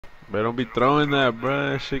Bro, don't be throwing that,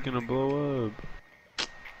 bro. That shit gonna blow up.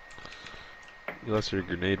 You lost your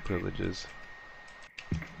grenade privileges.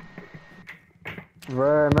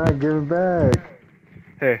 Bruh, not give it back.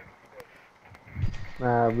 Hey.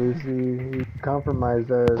 Nah, Lucy, he compromised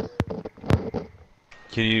us.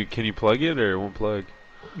 Can you plug it or it won't plug?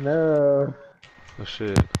 No. Oh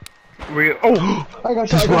shit. Oh! I got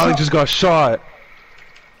shot. This Riley just got shot.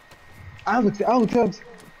 Alex.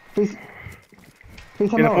 Face In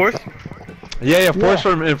him the out. force? Yeah, force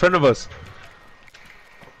from in front of us.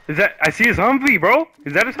 Is that? I see his Humvee, bro.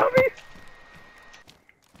 Is that his Humvee?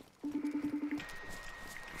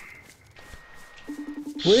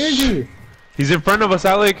 Where is he? He's in front of us,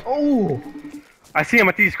 Alec. Oh! I see him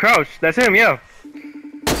at these crouch. That's him, yeah.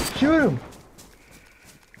 Shoot him!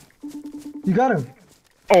 You got him.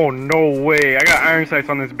 Oh, no way. I got iron sights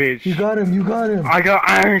on this bitch. You got him. I got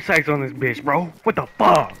iron sights on this bitch, bro. What the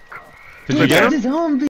fuck? Did you get him? His Humvee.